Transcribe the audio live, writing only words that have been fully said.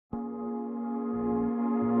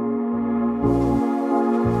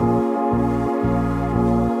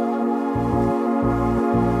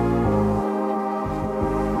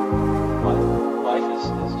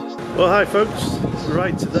Well, hi folks,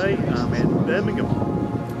 right, today I'm in Birmingham,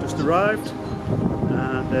 just arrived,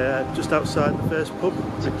 and just outside the first pub,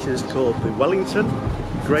 which is called the Wellington.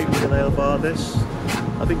 Great real ale bar this.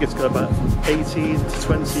 I think it's got about 18 to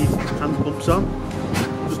 20 hand pumps on.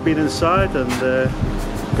 Just been inside and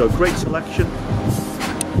got a great selection,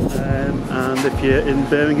 and if you're in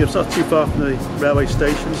Birmingham, it's not too far from the railway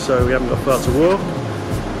station, so we haven't got far to walk.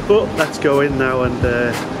 But let's go in now and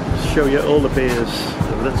show you all the beers.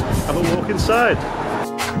 So let's have a walk inside.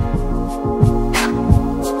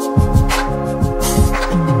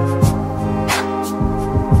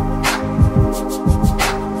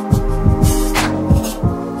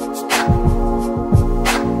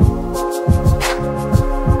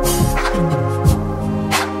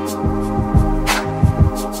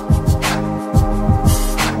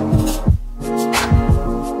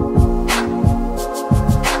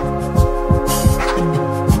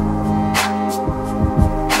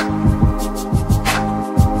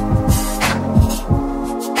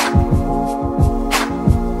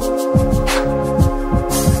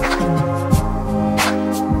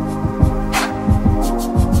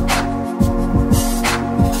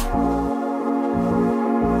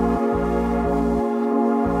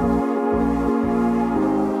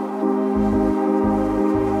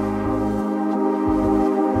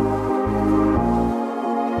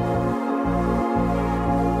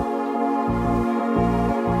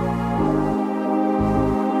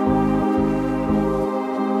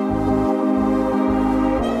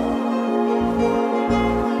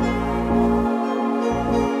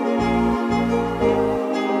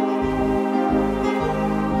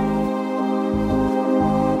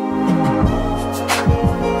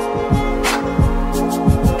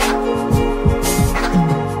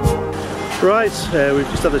 Right, we've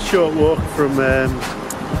just had a short walk from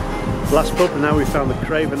last pub, and now we've found the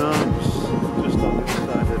Craven Arms just on the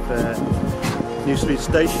other side of New Street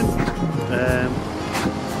Station.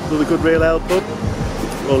 Another good real ale pub,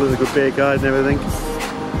 all in a good beer guide and everything,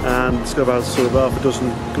 and it's got about sort of half a dozen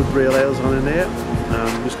good real ales on in here.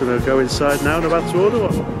 I'm just going to go inside now and about to order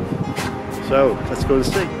one. So let's go and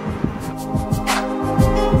see.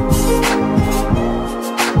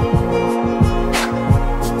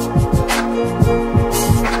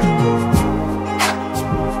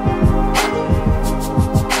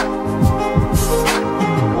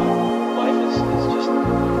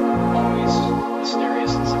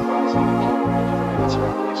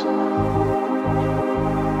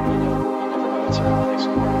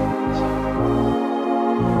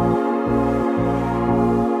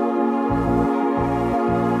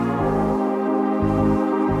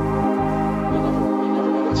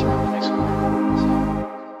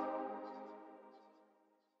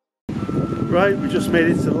 Right, we just made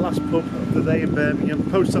it to the last pub of the day in Birmingham,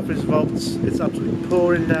 Post Office Vaults. It's absolutely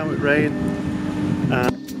pouring down with rain.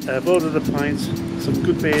 I've ordered a pint, some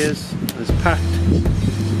good beers, and it's packed.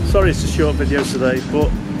 Sorry it's a short video today,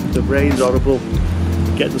 but the rain's horrible.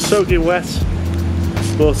 Getting soaking wet,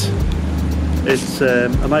 but it's a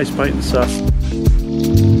nice pint inside.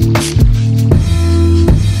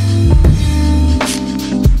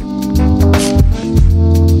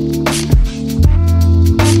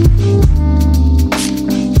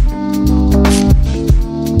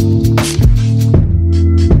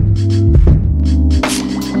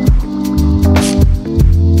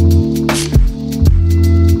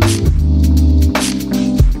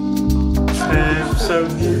 So,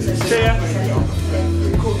 see ya.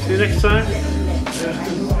 See you next time.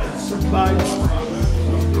 Bye.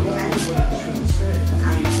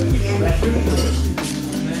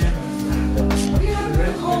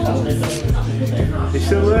 You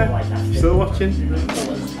still there? Still watching? I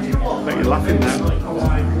bet you're laughing now.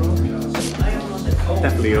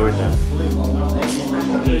 Definitely going now.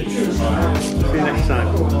 See you next time.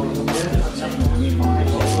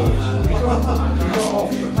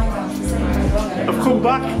 I've come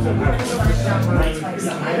back.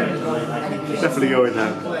 Definitely going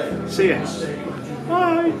now. See ya.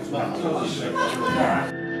 Bye.